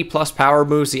to 80+ power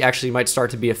moves, he actually might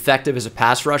start to be effective as a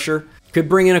pass rusher. Could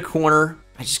bring in a corner.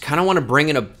 I just kind of want to bring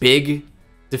in a big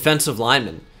defensive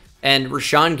lineman. And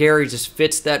Rashawn Gary just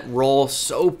fits that role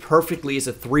so perfectly as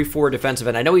a 3-4 defensive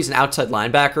end. I know he's an outside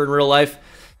linebacker in real life,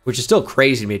 which is still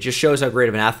crazy to me. It just shows how great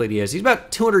of an athlete he is. He's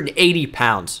about 280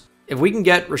 pounds. If we can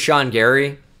get Rashawn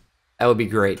Gary, that would be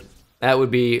great. That would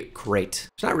be great.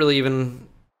 There's not really even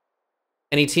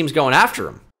any teams going after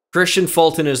him. Christian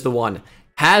Fulton is the one.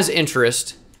 Has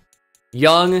interest.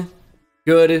 Young.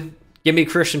 Good. Give me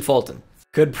Christian Fulton.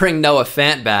 Could bring Noah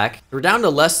Fant back. We're down to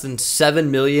less than $7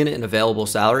 million in available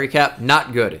salary cap.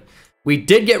 Not good. We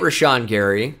did get Rashawn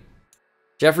Gary.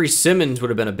 Jeffrey Simmons would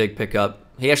have been a big pickup.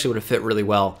 He actually would have fit really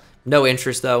well. No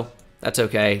interest, though. That's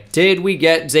okay. Did we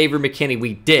get Xavier McKinney?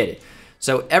 We did.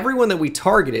 So everyone that we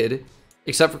targeted,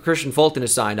 except for Christian Fulton,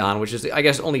 is signed on, which is, I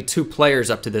guess, only 2 players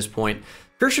up to this point.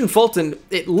 Christian Fulton,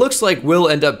 it looks like will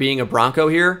end up being a Bronco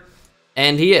here,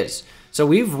 and he is. So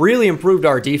we've really improved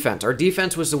our defense. Our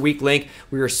defense was the weak link.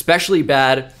 We were especially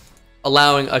bad,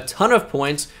 allowing a ton of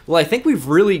points. Well, I think we've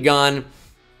really gone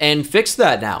and fixed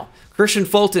that now. Christian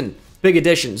Fulton, big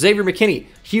addition. Xavier McKinney,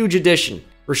 huge addition.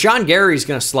 Rashawn Gary's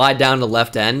going to slide down to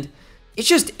left end. It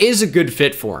just is a good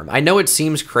fit for him. I know it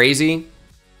seems crazy,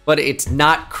 but it's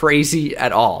not crazy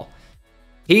at all.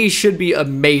 He should be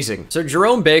amazing. So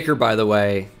Jerome Baker, by the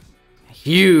way,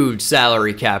 huge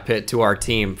salary cap hit to our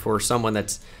team for someone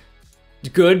that's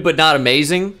good but not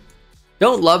amazing.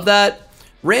 Don't love that.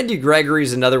 Randy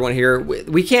Gregory's another one here.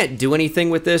 We can't do anything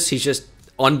with this. He's just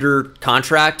under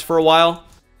contract for a while,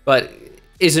 but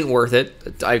isn't worth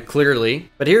it, clearly.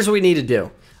 But here's what we need to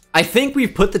do. I think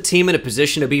we've put the team in a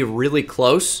position to be really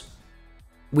close.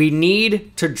 We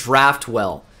need to draft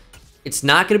well. It's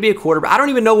not going to be a quarterback. I don't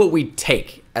even know what we'd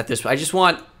take at this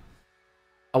point.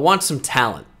 I want some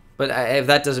talent. But if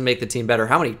that doesn't make the team better,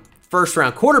 how many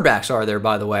first-round quarterbacks are there,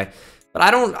 by the way? But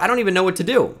I don't even know what to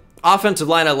do. Offensive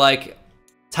line I like.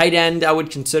 Tight end I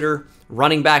would consider.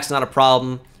 Running back's not a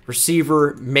problem.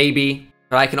 Receiver, maybe.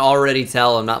 But I can already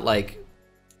tell I'm not like...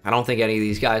 I don't think any of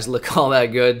these guys look all that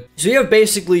good. So you have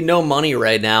basically no money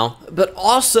right now. But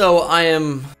also, I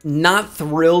am not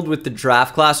thrilled with the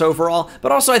draft class overall.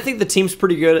 But also, I think the team's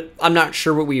pretty good. I'm not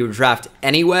sure what we would draft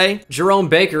anyway. Jerome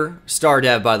Baker, star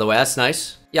dev, by the way. That's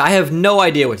nice. Yeah, I have no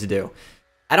idea what to do.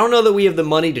 I don't know that we have the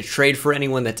money to trade for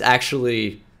anyone that's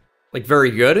actually, like,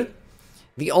 very good.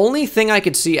 The only thing I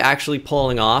could see actually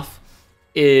pulling off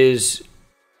is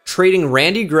trading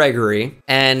Randy Gregory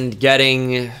and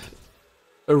getting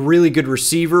a really good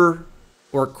receiver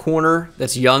or corner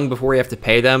that's young before we have to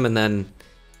pay them, and then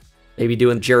maybe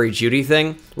doing the Jerry Jeudy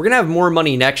thing. We're going to have more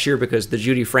money next year because the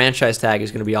Jeudy franchise tag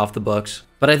is going to be off the books.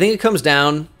 But I think it comes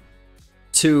down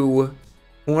to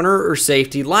corner or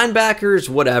safety, linebackers,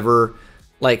 whatever.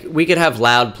 Like, we could have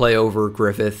Loud play over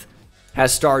Griffith.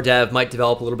 Has star dev, might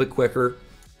develop a little bit quicker.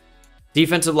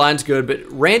 Defensive line's good, but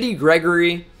Randy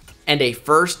Gregory and a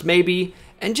first maybe,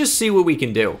 and just see what we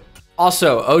can do.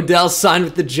 Also, Odell signed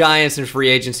with the Giants in free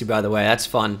agency, by the way. That's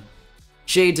fun.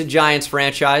 Shade to Giants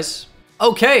franchise.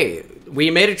 Okay, we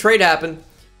made a trade happen.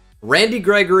 Randy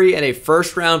Gregory and a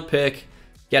first-round pick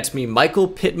gets me Michael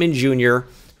Pittman Jr.,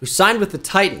 who signed with the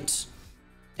Titans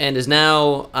and is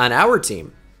now on our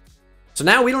team. So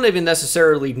now we don't even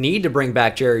necessarily need to bring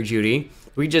back Jerry Jeudy.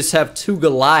 We just have two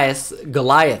Goliaths.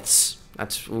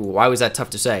 Why was that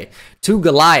tough to say? Two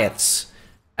Goliaths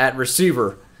at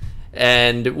receiver,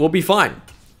 and we'll be fine.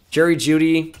 Jerry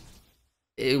Jeudy,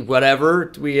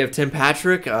 whatever. We have Tim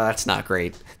Patrick. That's not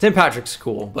great. Tim Patrick's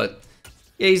cool, but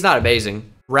yeah, he's not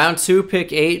amazing. Round 2,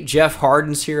 pick 8. Jeff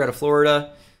Harden's here out of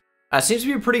Florida. Seems to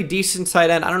be a pretty decent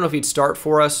tight end. I don't know if he'd start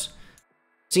for us.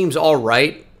 Seems all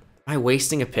right. Am I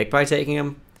wasting a pick by taking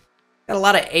him? Got a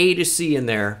lot of A to C in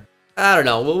there. I don't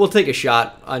know. We'll take a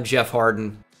shot on Jeff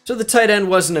Harden. So the tight end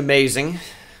wasn't amazing,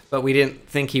 but we didn't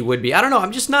think he would be. I don't know.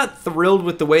 I'm just not thrilled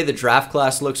with the way the draft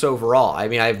class looks overall. I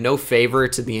mean, I have no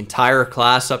favorites in the entire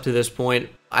class up to this point.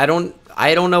 I don't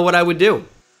know what I would do.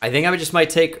 I think I just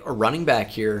might take a running back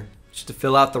here just to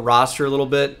fill out the roster a little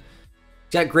bit.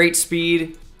 He's got great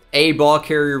speed, A, ball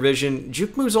carrier vision.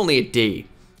 Juke move's only a D.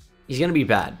 He's going to be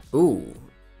bad. Ooh.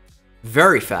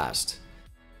 Very fast.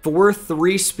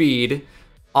 4.3 speed.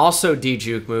 Also D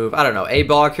juke move. I don't know. A,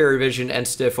 ball carrier vision and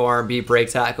stiff arm. B, break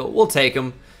tackle. We'll take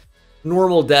him.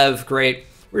 Normal dev. Great.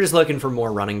 We're just looking for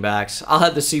more running backs. I'll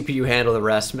have the CPU handle the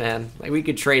rest, man. Like, we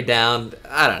could trade down.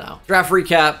 I don't know. Draft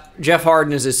recap. Jeff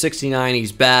Harden is a 69.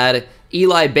 He's bad.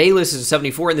 Eli Bayless is a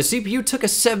 74. And the CPU took a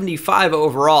 75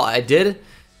 overall.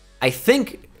 I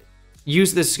think,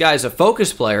 use this guy as a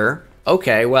focus player.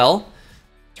 Okay, well,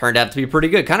 turned out to be pretty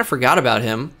good. Kind of forgot about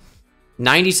him.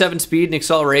 97 speed and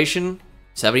acceleration.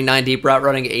 79 deep route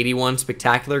running. 81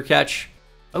 spectacular catch.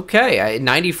 Okay,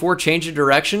 94 change of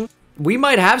direction. We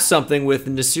might have something with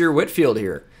Nasir Whitfield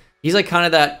here. He's like kind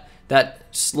of that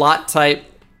slot type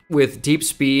with deep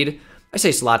speed. I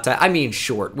say slot type, I mean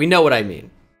short. We know what I mean.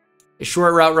 His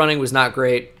short route running was not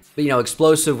great, but, you know,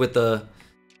 explosive with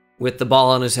the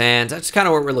ball in his hands. That's kind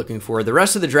of what we're looking for. The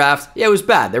rest of the draft, yeah, it was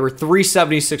bad. There were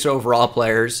 376 overall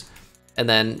players, and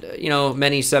then, you know,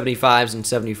 many 75s and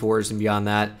 74s and beyond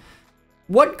that.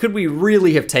 What could we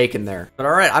really have taken there? But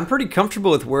all right, I'm pretty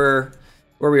comfortable with where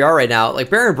we are right now. Like,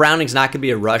 Baron Browning's not going to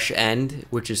be a rush end,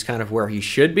 which is kind of where he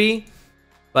should be.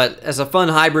 But as a fun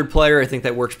hybrid player, I think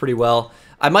that works pretty well.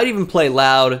 I might even play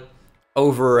Loud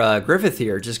over Griffith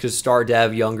here, just because star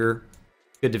dev, younger,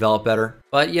 could develop better.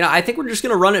 But, you know, I think we're just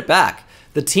going to run it back.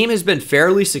 The team has been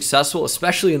fairly successful,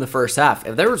 especially in the first half.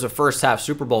 If there was a first half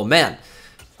Super Bowl, man,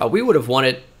 we would have won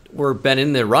it or been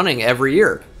in the running every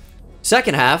year.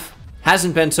 Second half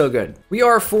hasn't been so good. We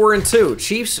are 4-2.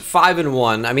 Chiefs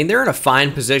 5-1. I mean, they're in a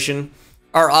fine position.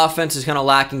 Our offense is kind of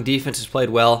lacking. Defense has played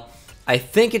well. I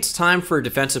think it's time for a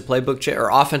defensive playbook or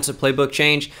offensive playbook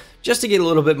change, just to get a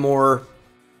little bit more,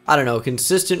 I don't know,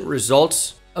 consistent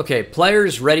results. Okay,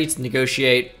 players ready to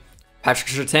negotiate. Patrick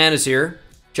Surtain is here.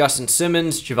 Justin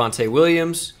Simmons, Javonte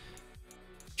Williams,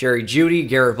 Jerry Jeudy,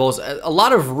 Garrett Bowles. A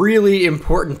lot of really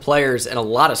important players and a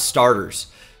lot of starters.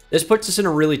 This puts us in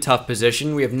a really tough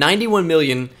position. We have $91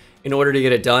 million in order to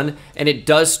get it done, and it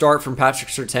does start from Patrick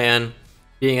Surtain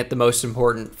being at the most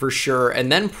important for sure. And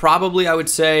then probably I would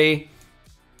say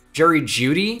Jerry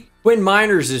Jeudy. Quinn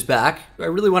Miners is back. I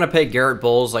really want to pay Garrett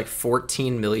Bowles like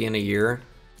 $14 million a year.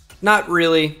 Not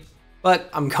really, but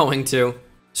I'm going to.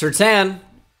 Surtain.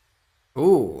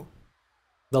 Ooh.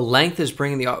 The length is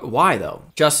bringing the... Why, though?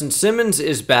 Justin Simmons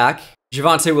is back.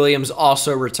 Javonte Williams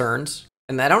also returns.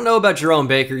 And I don't know about Jerome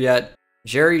Baker yet.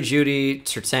 Jerry Jeudy,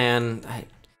 Surtain.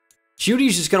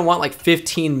 Judy's just going to want like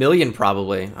 $15 million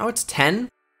probably. Oh, it's 10?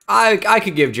 I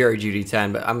could give Jerry Jeudy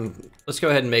 10, but let's go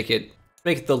ahead and make it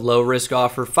the low-risk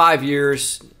offer. 5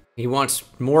 years. He wants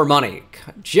more money.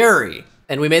 Jerry.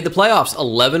 And we made the playoffs.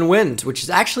 11 wins, which is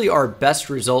actually our best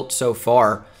result so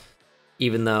far.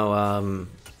 Even though,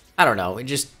 I don't know.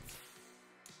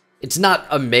 It's not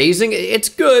amazing. It's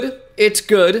good. It's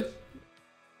good.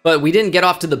 But we didn't get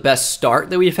off to the best start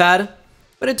that we've had.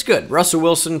 But it's good. Russell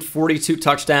Wilson, 42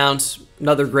 touchdowns.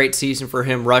 Another great season for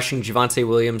him rushing. Javonte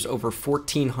Williams, over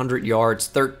 1,400 yards,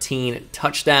 13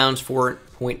 touchdowns,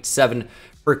 11.7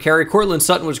 per carry. Cortland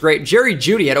Sutton was great. Jerry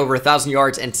Jeudy had over 1,000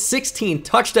 yards and 16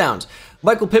 touchdowns.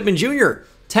 Michael Pittman Jr.,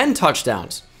 10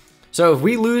 touchdowns. So if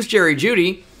we lose Jerry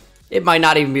Jeudy, it might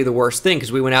not even be the worst thing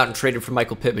because we went out and traded for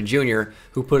Michael Pittman Jr.,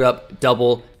 who put up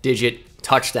double-digit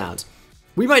touchdowns.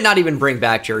 We might not even bring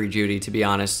back Jerry Jeudy, to be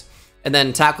honest. And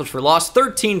then tackles for loss,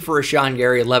 13 for Rashawn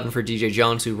Gary, 11 for DJ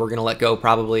Jones, who we're going to let go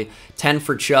probably, 10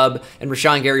 for Chubb, and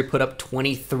Rashawn Gary put up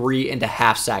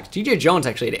 23.5 sacks. DJ Jones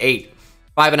actually had 8.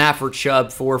 5.5 for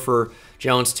Chubb, 4 for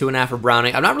Jones, 2.5 for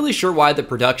Browning. I'm not really sure why the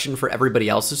production for everybody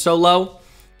else is so low,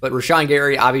 but Rashawn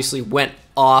Gary obviously went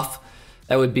off.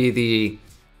 That would be the,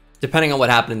 depending on what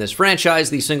happened in this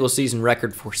franchise, the single season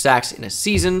record for sacks in a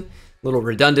season. A little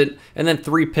redundant. And then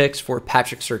 3 picks for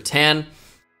Patrick Surtain.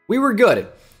 We were good.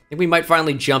 I think we might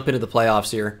finally jump into the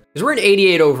playoffs here. Because we're an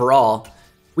 88 overall.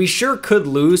 We sure could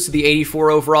lose to the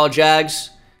 84 overall Jags,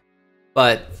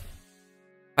 but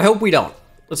I hope we don't.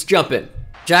 Let's jump in.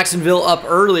 Jacksonville up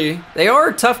early. They are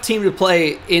a tough team to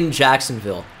play in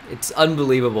Jacksonville. It's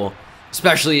unbelievable,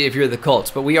 especially if you're the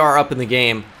Colts. But we are up in the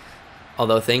game,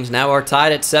 although things now are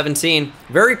tied at 17.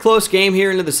 Very close game here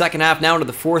into the second half, now into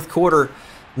the fourth quarter.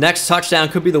 Next touchdown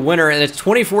could be the winner, and it's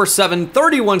 24-7,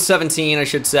 31-17, I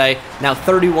should say. Now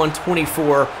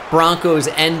 31-24. Broncos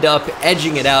end up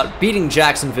edging it out, beating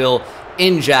Jacksonville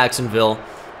in Jacksonville,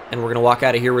 and we're going to walk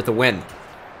out of here with a win.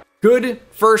 Good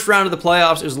first round of the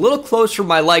playoffs. It was a little close for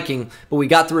my liking, but we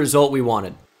got the result we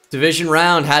wanted. Division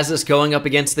round has us going up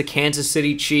against the Kansas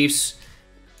City Chiefs.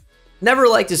 Never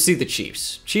like to see the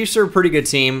Chiefs. Chiefs are a pretty good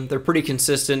team. They're pretty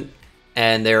consistent,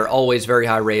 and they're always very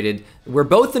high rated. We're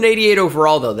both an 88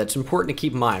 overall, though. That's important to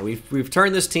keep in mind. We've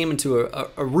turned this team into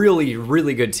a really,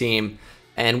 really good team,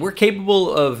 and we're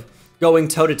capable of going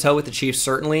toe-to-toe with the Chiefs,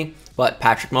 certainly, but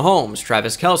Patrick Mahomes,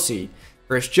 Travis Kelce,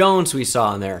 Chris Jones we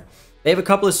saw in there. They have a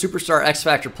couple of superstar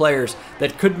X-Factor players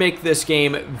that could make this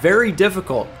game very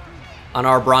difficult on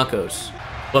our Broncos.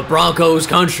 But Broncos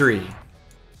country,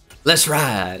 let's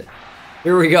ride.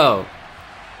 Here we go.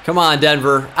 Come on,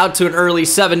 Denver. Out to an early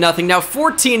 7-0. Now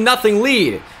 14-0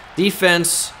 lead.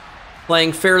 Defense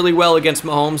playing fairly well against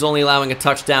Mahomes, only allowing a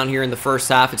touchdown here in the first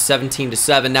half. It's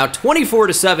 17-7. Now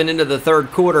 24-7 into the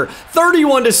third quarter.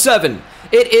 31-7.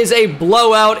 It is a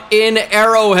blowout in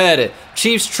Arrowhead.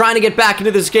 Chiefs trying to get back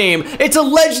into this game. It's a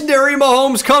legendary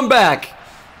Mahomes comeback.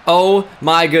 Oh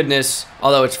my goodness.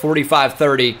 Although it's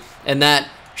 45-30, and that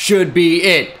should be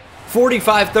it.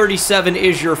 45-37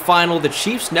 is your final. The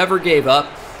Chiefs never gave up.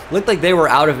 Looked like they were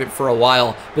out of it for a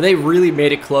while, but they really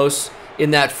made it close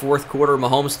in that fourth quarter.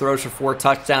 Mahomes throws for 4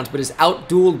 touchdowns, but is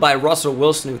outdueled by Russell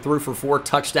Wilson, who threw for 4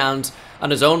 touchdowns on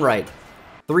his own right.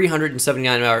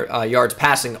 379 yards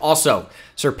passing also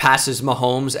surpasses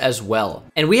Mahomes as well.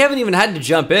 And we haven't even had to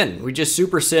jump in. We just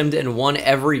super simmed and won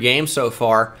every game so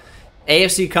far.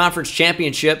 AFC Conference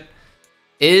Championship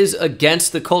is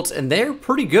against the Colts, and they're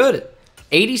pretty good.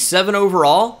 87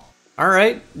 overall. All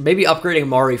right, maybe upgrading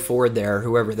Amari Ford there,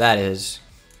 whoever that is,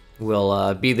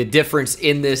 will be the difference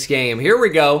in this game. Here we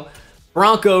go.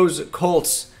 Broncos,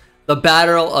 Colts, a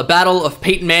battle of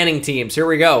Peyton Manning teams. Here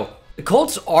we go. The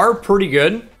Colts are pretty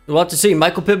good. We'll have to see.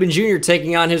 Michael Pittman Jr.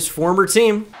 taking on his former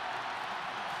team.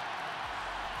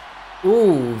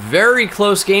 Ooh, very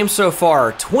close game so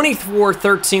far.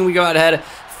 24-13, we go out ahead.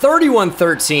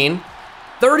 31-13.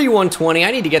 31-20. I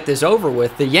need to get this over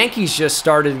with. The Yankees just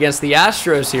started against the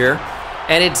Astros here,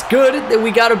 and it's good that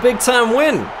we got a big-time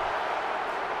win.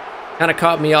 Kind of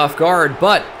caught me off guard,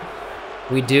 but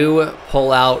we do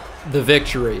pull out the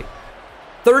victory.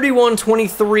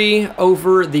 31-23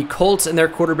 over the Colts and their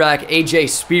quarterback, A.J.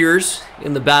 Spears,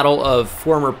 in the battle of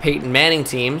former Peyton Manning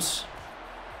teams.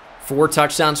 4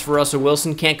 touchdowns for Russell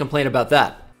Wilson. Can't complain about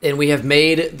that. And we have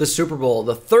made the Super Bowl.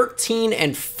 The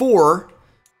 13-4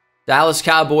 Dallas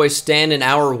Cowboys stand in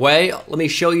our way. Let me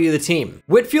show you the team.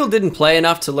 Whitfield didn't play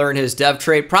enough to learn his dev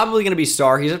trait. Probably going to be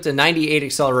star. He's up to 98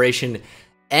 acceleration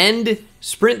and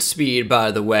sprint speed,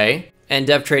 by the way. And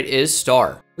dev trait is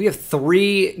star. We have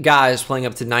 3 guys playing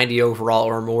up to 90 overall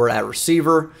or more at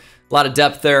receiver. A lot of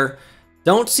depth there.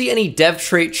 Don't see any dev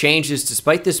trait changes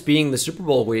despite this being the Super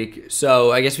Bowl week.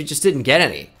 So I guess we just didn't get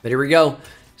any. But here we go.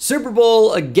 Super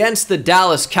Bowl against the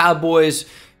Dallas Cowboys.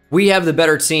 We have the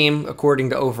better team, according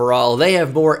to overall. They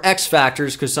have more X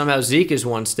factors because somehow Zeke is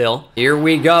one still. Here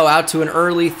we go, out to an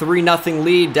early 3-0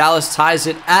 lead. Dallas ties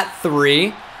it at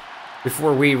 3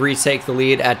 before we retake the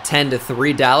lead at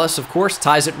 10-3. Dallas, of course,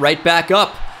 ties it right back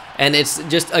up. And it's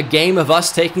just a game of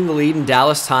us taking the lead and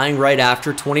Dallas tying right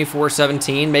after.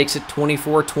 24-17 makes it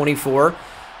 24-24.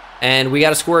 And we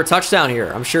got to score a touchdown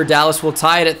here. I'm sure Dallas will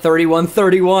tie it at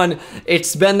 31-31.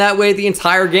 It's been that way the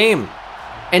entire game.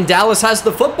 And Dallas has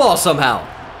the football somehow.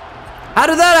 How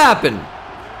did that happen?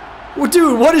 Well,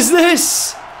 dude, what is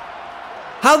this?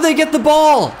 How'd they get the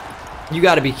ball? You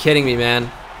gotta be kidding me,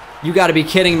 man. You gotta be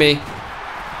kidding me.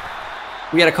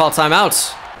 We gotta call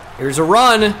timeouts. Here's a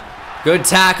run. Good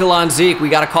tackle on Zeke. We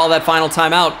gotta call that final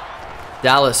timeout.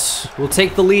 Dallas will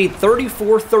take the lead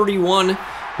 34-31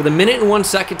 with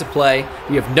 1:01 to play.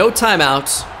 We have no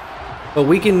timeouts, but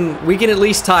we can at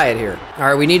least tie it here. All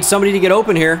right, we need somebody to get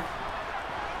open here.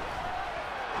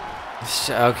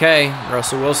 Okay,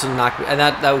 Russell Wilson knocked, and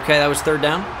that was third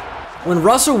down. When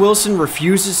Russell Wilson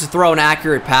refuses to throw an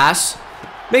accurate pass,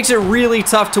 makes it really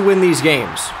tough to win these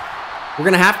games. We're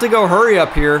gonna have to go hurry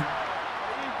up here.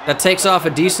 That takes off a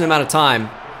decent amount of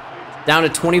time. Down to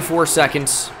 24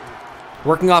 seconds.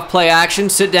 Working off play action,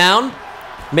 sit down,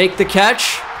 make the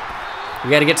catch. We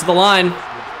gotta get to the line.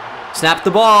 Snap the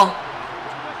ball.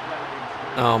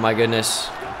 Oh my goodness.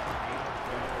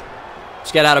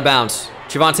 Just get out of bounds.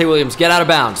 Javonte Williams, get out of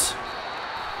bounds.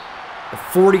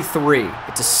 43.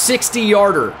 It's a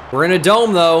 60-yarder. We're in a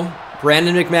dome, though.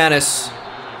 Brandon McManus,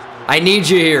 I need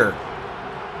you here.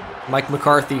 Mike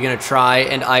McCarthy going to try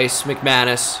and ice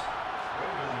McManus.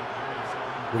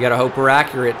 We got to hope we're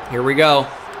accurate. Here we go.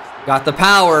 Got the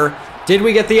power. Did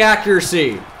we get the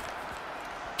accuracy?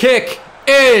 Kick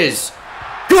is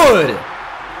good.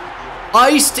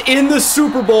 Iced in the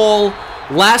Super Bowl.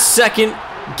 Last second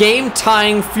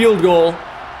game-tying field goal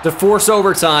to force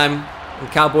overtime. And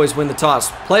Cowboys win the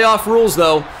toss. Playoff rules,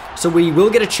 though, so we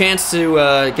will get a chance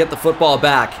to get the football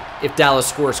back if Dallas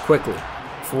scores quickly.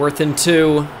 4th and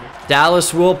 2.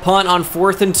 Dallas will punt on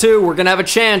 4th and 2. We're going to have a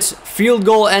chance. Field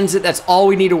goal ends it. That's all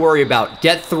we need to worry about.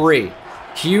 Get 3.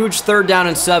 Huge 3rd down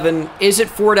and 7. Is it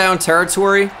 4-down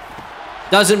territory?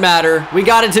 Doesn't matter. We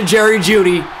got it to Jerry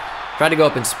Jeudy. Tried to go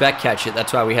up and spec catch it.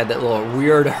 That's why we had that little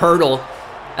weird hurdle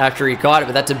after he caught it,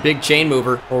 but that's a big chain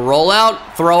mover. We'll roll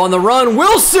out, throw on the run.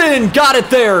 Wilson got it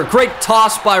there. Great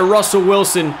toss by Russell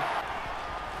Wilson.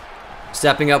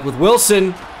 Stepping up with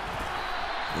Wilson.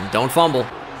 And don't fumble.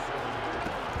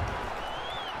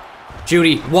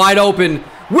 Jeudy wide open.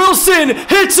 Wilson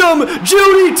hits him.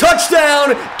 Jeudy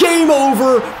touchdown. Game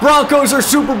over. Broncos are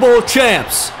Super Bowl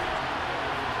champs.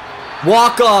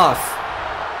 Walk off.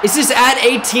 Is this at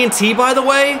AT&T, by the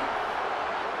way?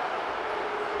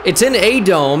 It's in a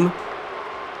dome.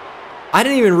 I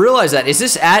didn't even realize that. Is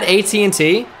this at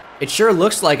AT&T? It sure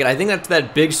looks like it. I think that's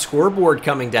that big scoreboard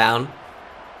coming down.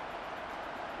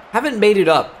 Haven't made it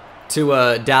up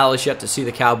to Dallas yet to see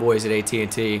the Cowboys at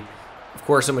AT&T. Of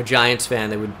course, I'm a Giants fan.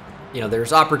 They would,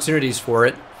 there's opportunities for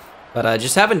it, but I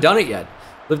just haven't done it yet.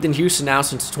 Lived in Houston now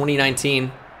since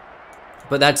 2019,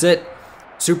 but that's it.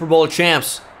 Super Bowl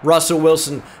champs, Russell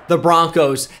Wilson, the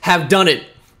Broncos have done it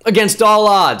against all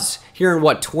odds. Here in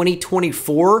what,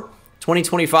 2024,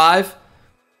 2025?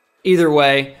 Either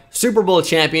way, Super Bowl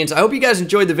champions. I hope you guys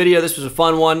enjoyed the video. This was a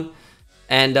fun one.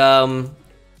 And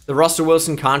the Russell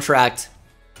Wilson contract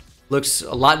looks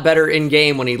a lot better in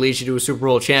game when he leads you to a Super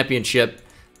Bowl championship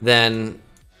than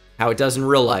how it does in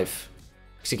real life.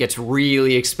 Because it gets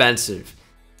really expensive.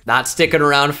 Not sticking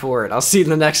around for it. I'll see you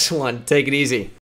in the next one. Take it easy.